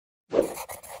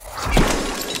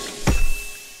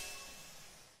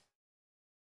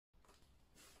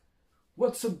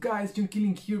What's up guys, John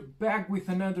Killing here, back with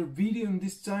another video, and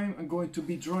this time I'm going to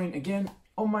be drawing again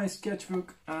on my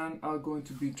sketchbook, and I'm going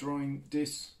to be drawing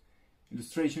this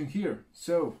illustration here.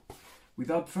 So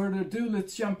without further ado,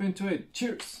 let's jump into it.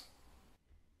 Cheers!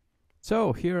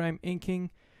 So here I'm inking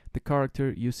the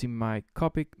character using my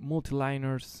Copic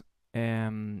multiliners.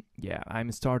 Yeah,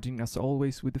 I'm starting as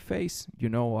always with the face. You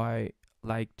know, I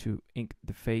like to ink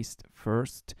the face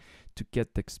first to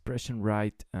get the expression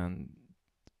right, and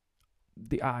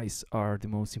the eyes are the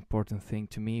most important thing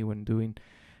to me when doing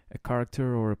a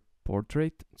character or a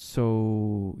portrait.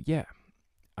 So yeah,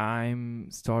 I'm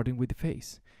starting with the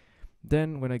face.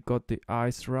 Then when I got the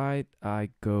eyes right, I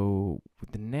go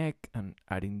with the neck and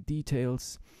adding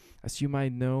details. As you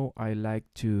might know, I like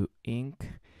to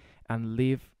ink and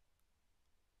leave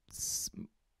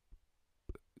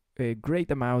a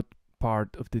great amount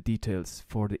part of the details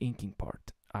for the inking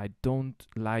part. I don't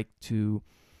like to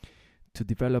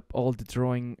develop all the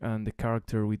drawing and the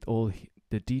character with all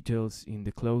the details in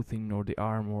the clothing or the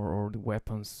armor or the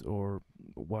weapons or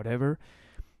whatever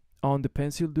on the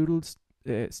pencil doodles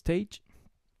stage.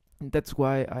 That's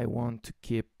why I want to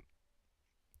keep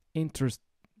interest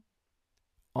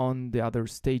on the other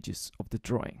stages of the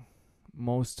drawing,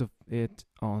 most of it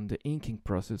on the inking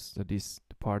process. That is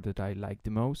the part that I like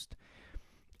the most.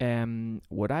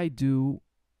 What I do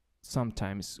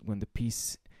sometimes when the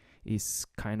piece is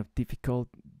kind of difficult,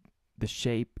 the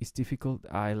shape is difficult,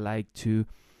 I like to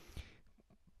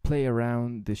play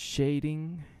around the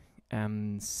shading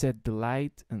and set the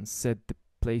light and set the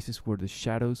places where the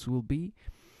shadows will be.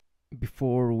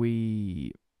 Before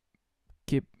we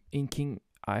keep inking,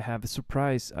 I have a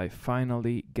surprise. I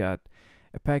finally got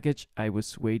a package I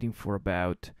was waiting for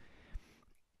about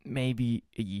maybe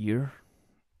a year,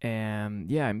 and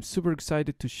yeah, I'm super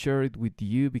excited to share it with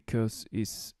you because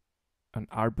it's an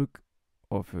art book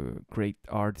of a great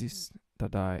artist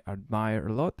that I admire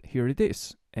a lot. Here it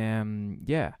is.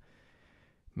 Yeah,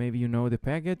 maybe you know the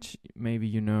package, maybe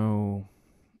you know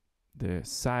the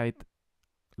side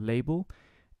label.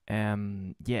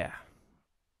 Yeah,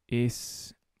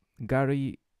 is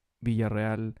Gary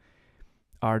Villarreal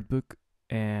art book,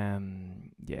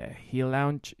 and yeah, he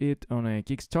launched it on a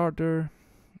Kickstarter.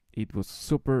 It was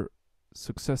super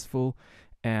successful,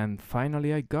 and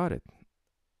finally I got it.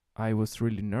 I was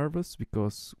really nervous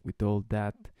because with all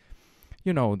that,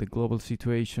 you know, the global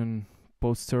situation,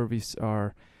 post service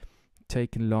are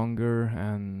taking longer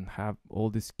and have all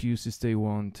the excuses they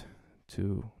want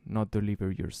to not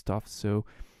deliver your stuff. So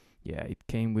yeah, it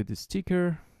came with the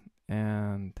sticker,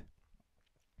 and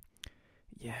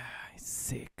yeah, it's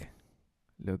sick.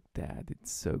 Look that,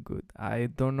 it's so good. I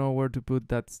don't know where to put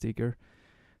that sticker.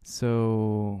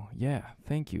 So yeah,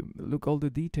 thank you. Look all the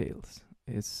details.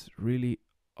 It's really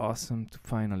awesome to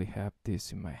finally have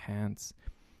this in my hands.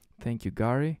 Thank you,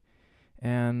 Gary.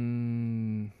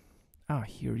 And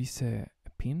here is a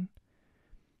pin,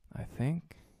 I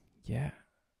think. Yeah,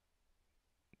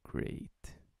 great.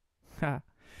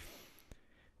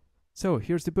 So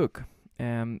here's the book.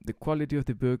 The quality of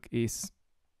the book is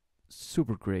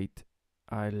super great.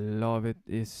 I love it.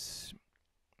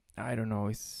 I don't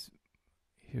know,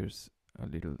 here's a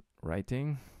little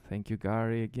writing. Thank you,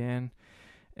 Gary, again.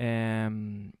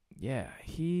 Yeah,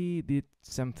 he did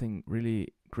something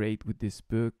really great with this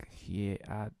book. He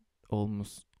had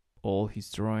almost all his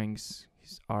drawings,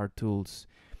 his art tools,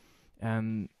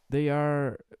 and they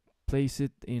are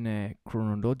placed in a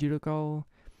chronological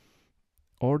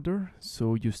order.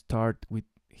 So you start with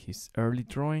his early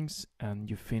drawings and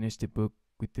you finish the book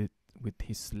with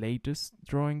his latest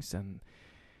drawings. And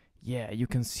yeah, you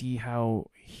can see how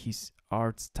his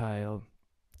art style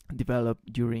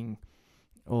developed during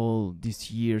all these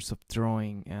years of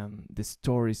drawing, and the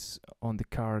stories on the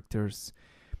characters,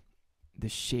 the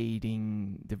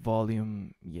shading, the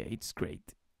volume. Yeah, it's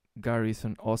great. Gary is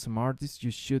an awesome artist. You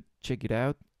should check it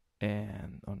out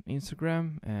and on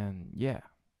Instagram. And yeah,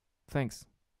 thanks.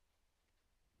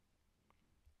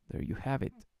 There you have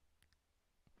it.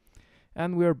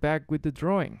 And we're back with the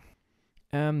drawing.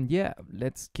 Yeah,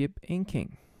 let's keep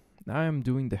inking. Now I'm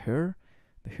doing the hair.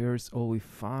 The hair is always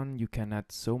fun. You can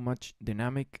add so much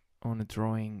dynamic on a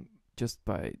drawing just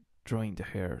by drawing the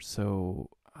hair. So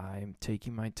I'm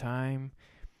taking my time,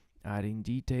 adding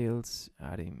details,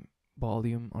 adding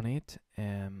volume on it.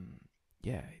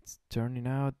 Yeah, it's turning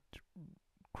out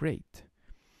great.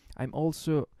 I'm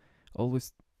also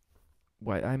always,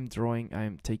 while I'm drawing,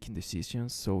 I'm taking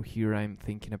decisions. So here I'm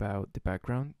thinking about the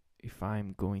background, if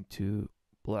I'm going to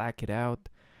black it out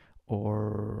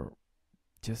or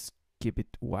just keep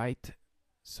it white.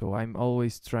 So I'm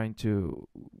always trying to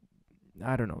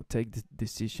I don't know, take the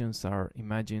decisions or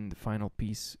imagine the final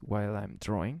piece while I'm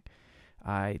drawing.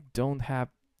 I don't have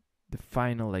the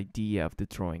final idea of the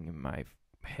drawing in my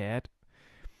head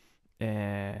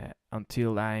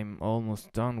until I'm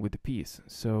almost done with the piece.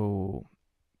 So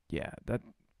yeah, that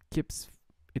keeps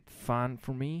it fun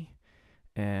for me.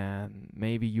 And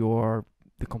maybe you're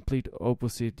the complete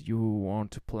opposite. You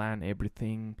want to plan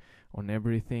everything on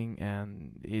everything,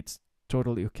 and it's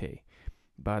totally okay.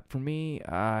 But for me,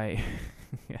 I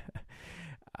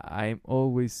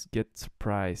always get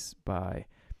surprised by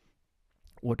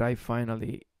what I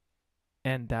finally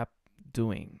end up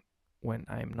doing when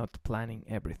I'm not planning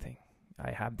everything.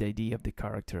 I have the idea of the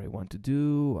character I want to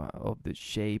do, of the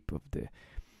shape of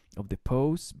the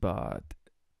pose, but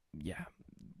yeah,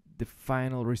 the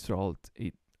final result,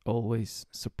 it always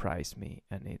surprised me,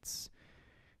 and it's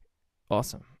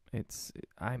awesome.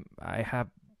 I have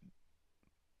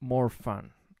more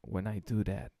fun when I do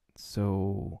that.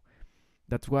 So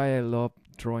that's why I love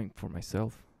drawing for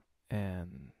myself,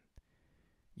 and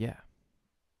yeah,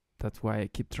 that's why I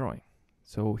keep drawing.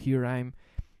 So here I'm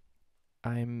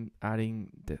adding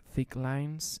the thick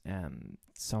lines and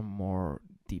some more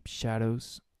deep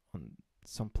shadows on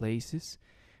some places.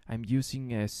 I'm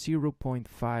using a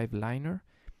 0.5 liner,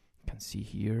 you can see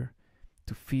here,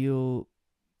 to fill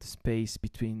the space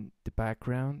between the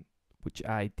background, which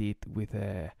I did with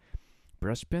a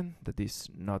brush pen that is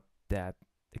not that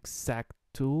exact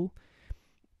tool,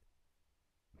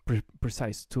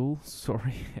 precise tool,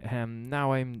 sorry.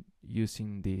 Now I'm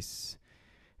using this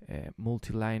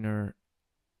multi-liner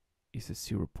is a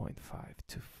 0.5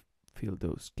 to fill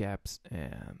those gaps,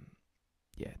 and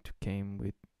yeah, to came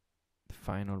with the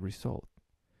final result.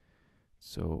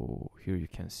 So here you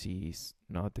can see it's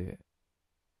not a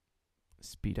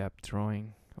speed up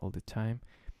drawing all the time.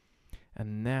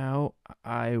 And now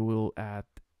I will add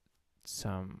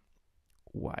some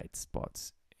white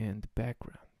spots in the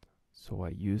background. So I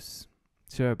use,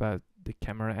 sorry about the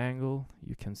camera angle,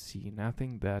 you can see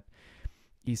nothing. That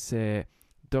is a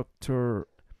Dr.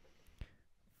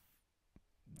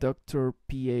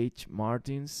 P.H.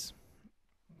 Martin's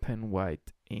pen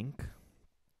white ink.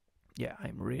 Yeah,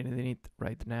 I'm reading it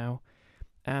right now.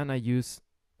 And I use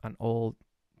an old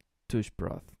tush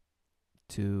broth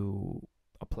to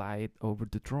apply it over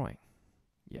the drawing.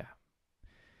 Yeah,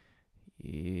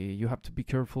 you have to be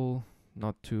careful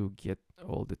not to get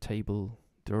all the table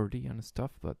dirty and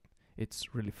stuff, but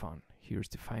it's really fun. Here's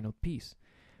the final piece.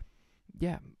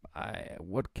 Yeah,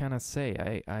 what can I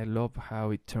say? I love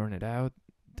how it turned out.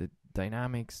 The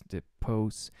dynamics, the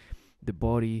pose, the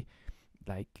body,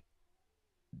 like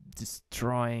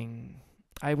destroying.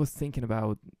 I was thinking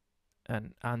about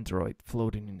an android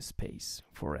floating in space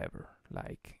forever,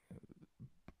 like.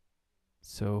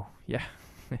 So yeah,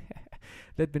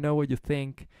 let me know what you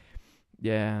think.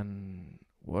 Yeah, and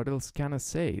what else can I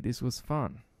say? This was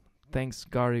fun. Thanks,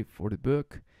 Gary, for the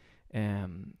book.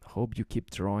 Hope you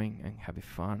keep drawing and having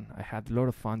fun. I had a lot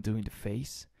of fun doing the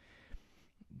face,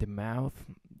 the mouth,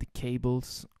 the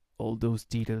cables, all those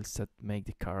details that make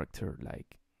the character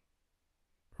like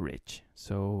rich.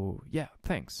 So yeah,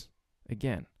 thanks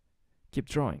again. Keep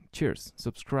drawing. Cheers.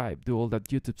 Subscribe. Do all that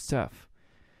YouTube stuff.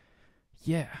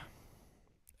 Yeah.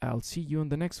 I'll see you on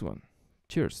the next one.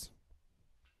 Cheers.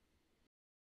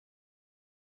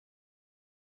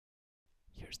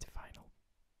 Here's the final.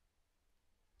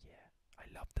 Yeah, I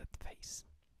love that face.